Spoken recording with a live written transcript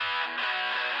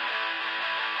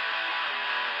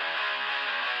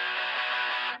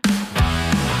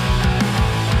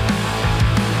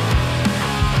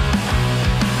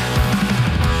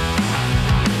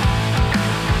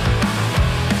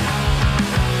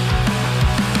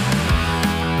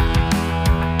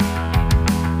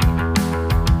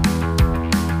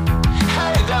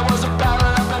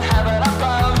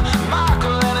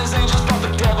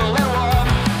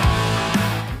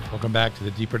to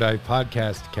the Deeper Dive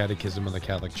Podcast, Catechism of the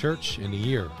Catholic Church in a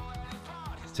year.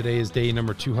 Today is day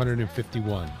number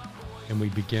 251, and we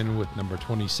begin with number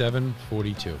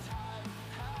 2742.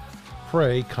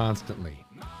 Pray constantly,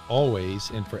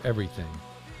 always and for everything,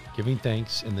 giving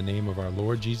thanks in the name of our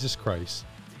Lord Jesus Christ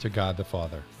to God the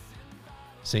Father.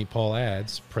 St. Paul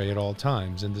adds, pray at all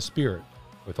times in the Spirit,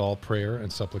 with all prayer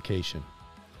and supplication.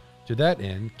 To that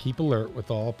end, keep alert with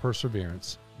all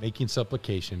perseverance, making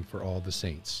supplication for all the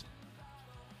saints.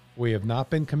 We have not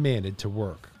been commanded to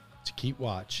work, to keep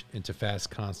watch, and to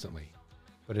fast constantly,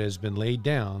 but it has been laid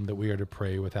down that we are to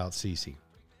pray without ceasing.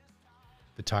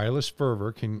 The tireless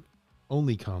fervor can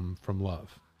only come from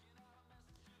love.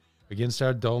 Against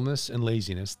our dullness and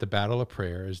laziness, the battle of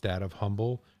prayer is that of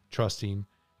humble, trusting,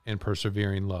 and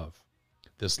persevering love.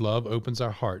 This love opens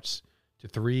our hearts to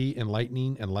three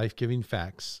enlightening and life-giving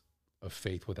facts of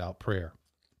faith without prayer.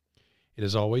 It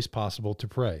is always possible to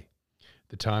pray.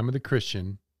 The time of the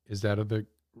Christian is that of the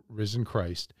risen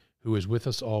Christ, who is with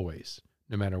us always,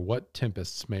 no matter what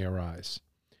tempests may arise.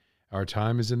 Our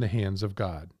time is in the hands of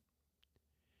God.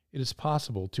 It is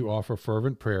possible to offer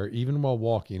fervent prayer even while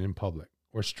walking in public,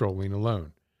 or strolling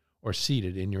alone, or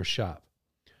seated in your shop,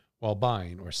 while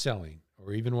buying or selling,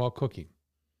 or even while cooking.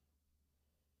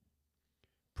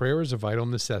 Prayer is a vital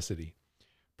necessity.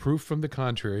 Proof from the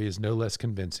contrary is no less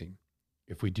convincing.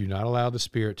 If we do not allow the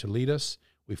Spirit to lead us,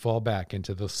 we fall back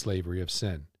into the slavery of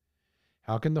sin.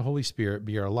 How can the Holy Spirit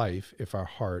be our life if our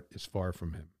heart is far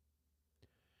from Him?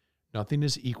 Nothing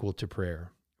is equal to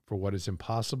prayer, for what is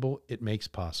impossible, it makes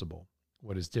possible.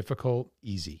 What is difficult,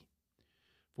 easy.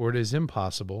 For it is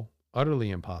impossible,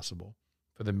 utterly impossible,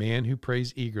 for the man who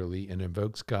prays eagerly and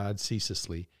invokes God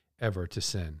ceaselessly ever to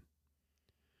sin.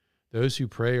 Those who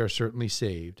pray are certainly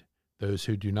saved. Those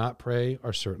who do not pray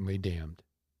are certainly damned.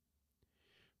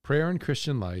 Prayer and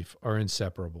Christian life are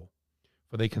inseparable,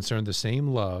 for they concern the same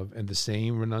love and the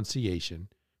same renunciation,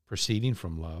 proceeding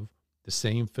from love, the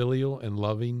same filial and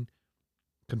loving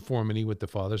conformity with the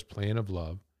Father's plan of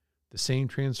love, the same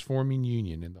transforming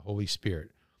union in the Holy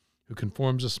Spirit, who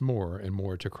conforms us more and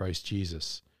more to Christ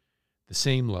Jesus, the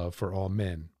same love for all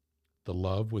men, the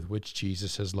love with which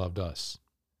Jesus has loved us.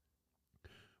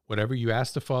 Whatever you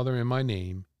ask the Father in my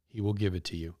name, He will give it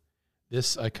to you.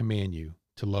 This I command you,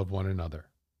 to love one another.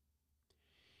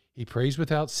 He prays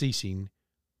without ceasing,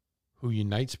 who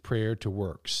unites prayer to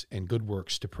works and good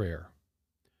works to prayer.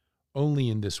 Only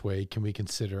in this way can we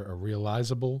consider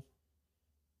realizable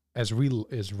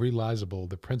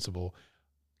the principle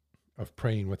of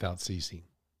praying without ceasing.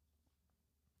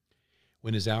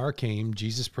 When His hour came,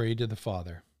 Jesus prayed to the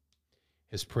Father.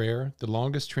 His prayer, the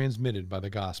longest transmitted by the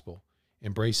Gospel,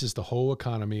 embraces the whole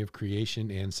economy of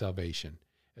creation and salvation,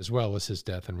 as well as His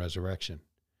death and resurrection.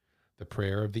 The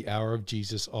prayer of the hour of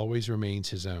Jesus always remains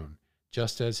His own,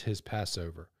 just as His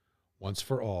Passover, once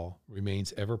for all,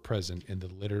 remains ever present in the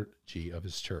liturgy of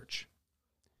His church.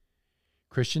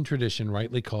 Christian tradition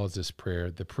rightly calls this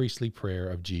prayer the priestly prayer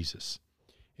of Jesus.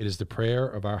 It is the prayer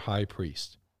of our high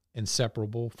priest,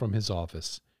 inseparable from His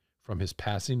office, from His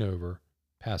Passover,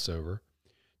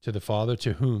 to the Father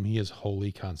to whom He is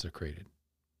wholly consecrated.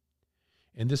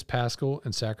 In this paschal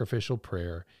and sacrificial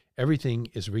prayer, everything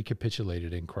is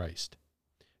recapitulated in Christ.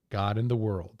 God and the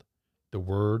world, the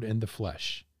Word and the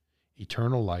flesh,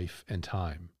 eternal life and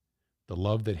time, the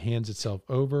love that hands itself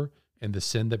over and the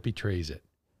sin that betrays it,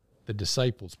 the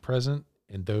disciples present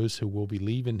and those who will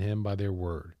believe in Him by their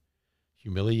word,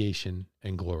 humiliation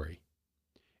and glory.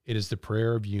 It is the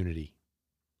prayer of unity.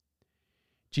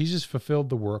 Jesus fulfilled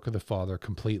the work of the Father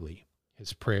completely.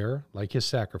 His prayer, like His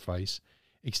sacrifice,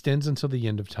 extends until the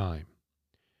end of time.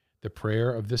 The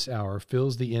prayer of this hour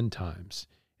fills the end times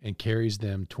and carries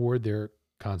them toward their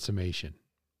consummation.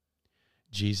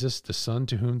 Jesus, the Son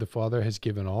to whom the Father has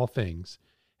given all things,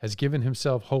 has given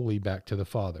Himself wholly back to the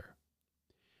Father,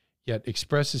 yet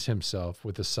expresses Himself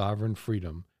with a sovereign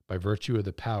freedom by virtue of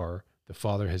the power the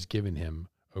Father has given Him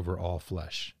over all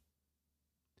flesh.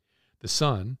 The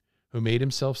Son, who made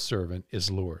Himself servant, is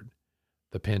Lord,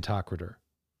 the Pantocrator.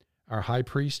 Our high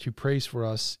priest who prays for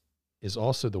us is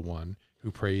also the one who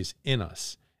prays in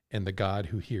us and the God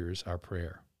who hears our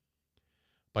prayer.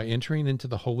 By entering into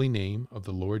the holy name of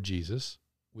the Lord Jesus,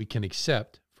 we can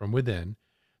accept from within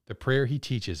the prayer He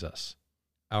teaches us,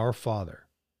 Our Father.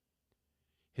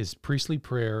 His priestly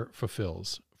prayer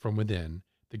fulfills from within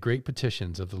the great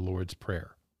petitions of the Lord's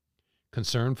Prayer: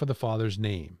 concern for the Father's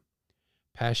name,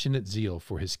 passionate zeal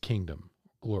for His kingdom,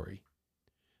 glory,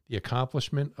 the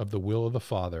accomplishment of the will of the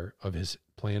Father of His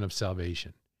plan of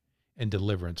salvation, and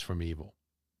deliverance from evil.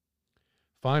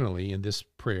 Finally, in this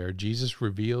prayer, Jesus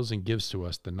reveals and gives to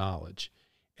us the knowledge,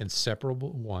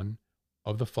 inseparable one,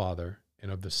 of the Father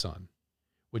and of the Son,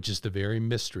 which is the very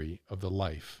mystery of the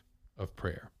life of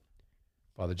prayer.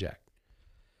 Father Jack.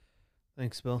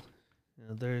 Thanks, Bill.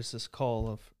 There's this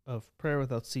call of prayer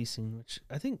without ceasing, which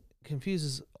I think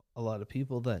confuses a lot of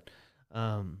people that,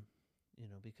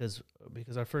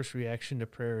 because our first reaction to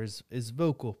prayer is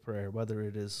vocal prayer, whether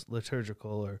it is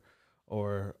liturgical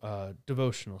or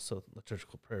devotional. So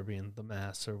liturgical prayer being the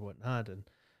Mass or whatnot,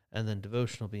 and then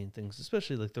devotional being things,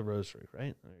 especially like the Rosary,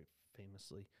 right? Very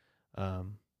famously,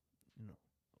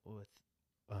 with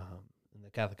in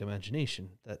the Catholic imagination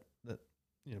that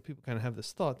people kind of have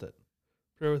this thought that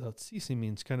prayer without ceasing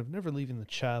means kind of never leaving the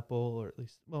chapel, or at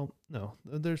least, well, no,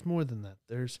 there's more than that.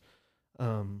 There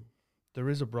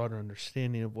is a broader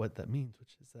understanding of what that means,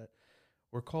 which is that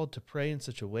we're called to pray in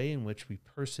such a way in which we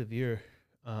persevere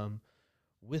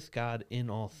with God in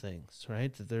all things,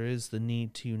 right? That there is the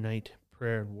need to unite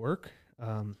prayer and work,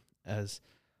 as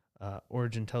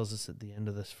Origen tells us at the end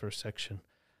of this first section.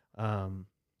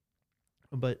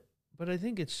 But I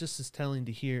think it's just as telling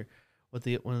to hear what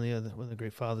one of the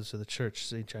great fathers of the church,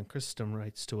 St. John Chrysostom,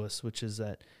 writes to us, which is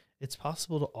that it's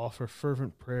possible to offer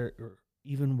fervent prayer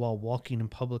even while walking in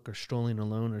public or strolling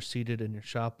alone or seated in your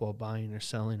shop while buying or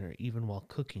selling or even while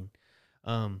cooking.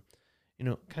 Kind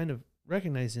of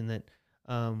recognizing that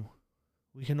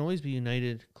we can always be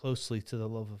united closely to the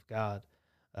love of God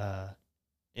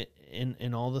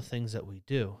in all the things that we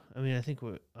do. I mean, I think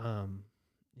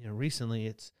recently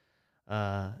it's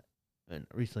and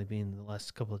recently being the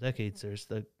last couple of decades, there's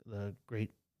the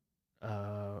great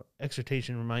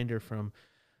exhortation reminder from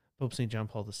Pope St. John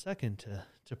Paul II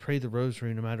to pray the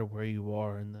Rosary no matter where you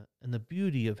are, and the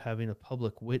beauty of having a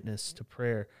public witness to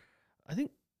prayer. I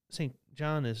think St.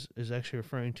 John is actually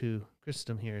referring to,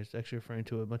 Chrysostom here is actually referring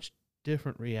to a much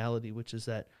different reality, which is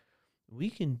that we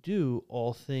can do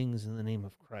all things in the name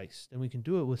of Christ, and we can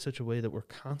do it with such a way that we're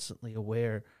constantly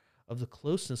aware of the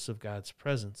closeness of God's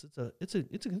presence. It's a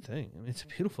good thing. I mean, it's a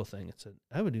beautiful thing.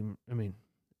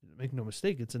 Make no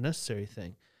mistake, it's a necessary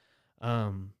thing.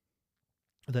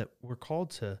 That we're called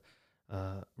to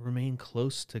remain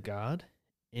close to God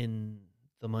in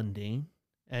the mundane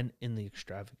and in the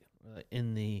extravagant,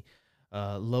 in the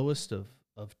lowest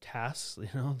of tasks.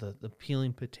 The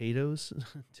peeling potatoes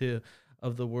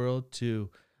of the world to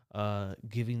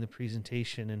giving the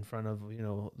presentation in front of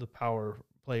the power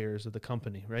players of the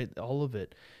company, right? All of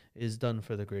it is done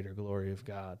for the greater glory of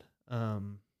God.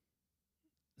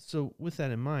 So with that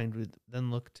in mind, we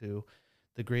then look to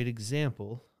the great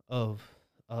example of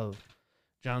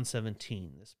John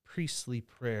 17, this priestly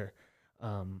prayer,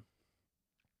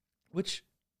 which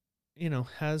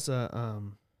has a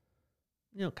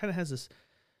kind of has this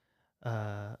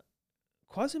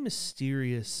quasi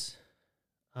mysterious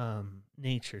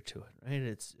nature to it, right?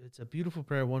 It's a beautiful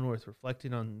prayer, one worth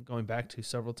reflecting on, going back to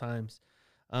several times.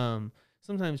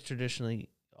 Sometimes traditionally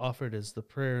offered as the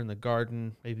prayer in the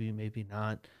garden, maybe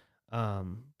not.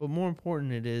 But more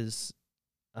important, it is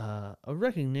a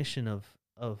recognition of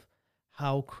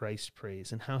how Christ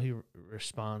prays and how he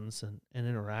responds and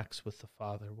interacts with the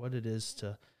Father, what it is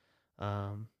to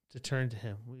turn to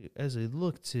him. As we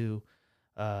look to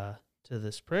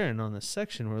this prayer and on this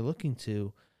section, we're looking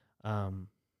to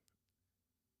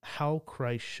how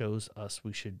Christ shows us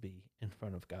we should be in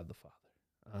front of God the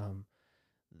Father.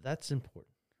 That's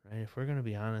important, right? If we're going to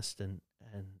be honest and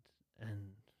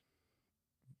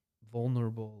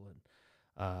vulnerable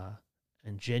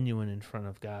and genuine in front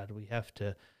of God, we have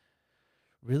to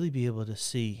really be able to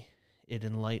see it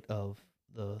in light of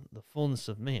the fullness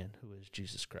of man, who is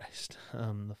Jesus Christ,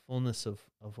 the fullness of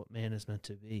what man is meant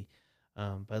to be.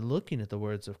 By looking at the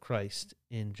words of Christ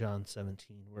in John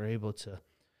 17, we're able to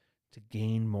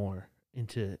gain more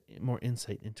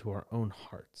insight into our own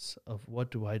hearts of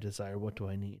what do I desire, what do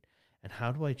I need, and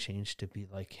how do I change to be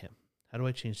like him? How do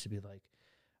I change to be like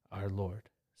our Lord,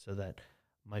 so that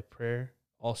my prayer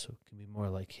also can be more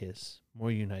like his,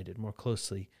 more united, more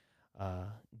closely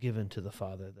given to the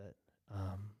Father,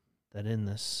 that in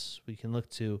this we can look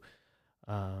to,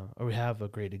 or we have a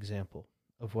great example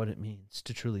of what it means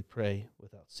to truly pray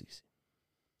without ceasing.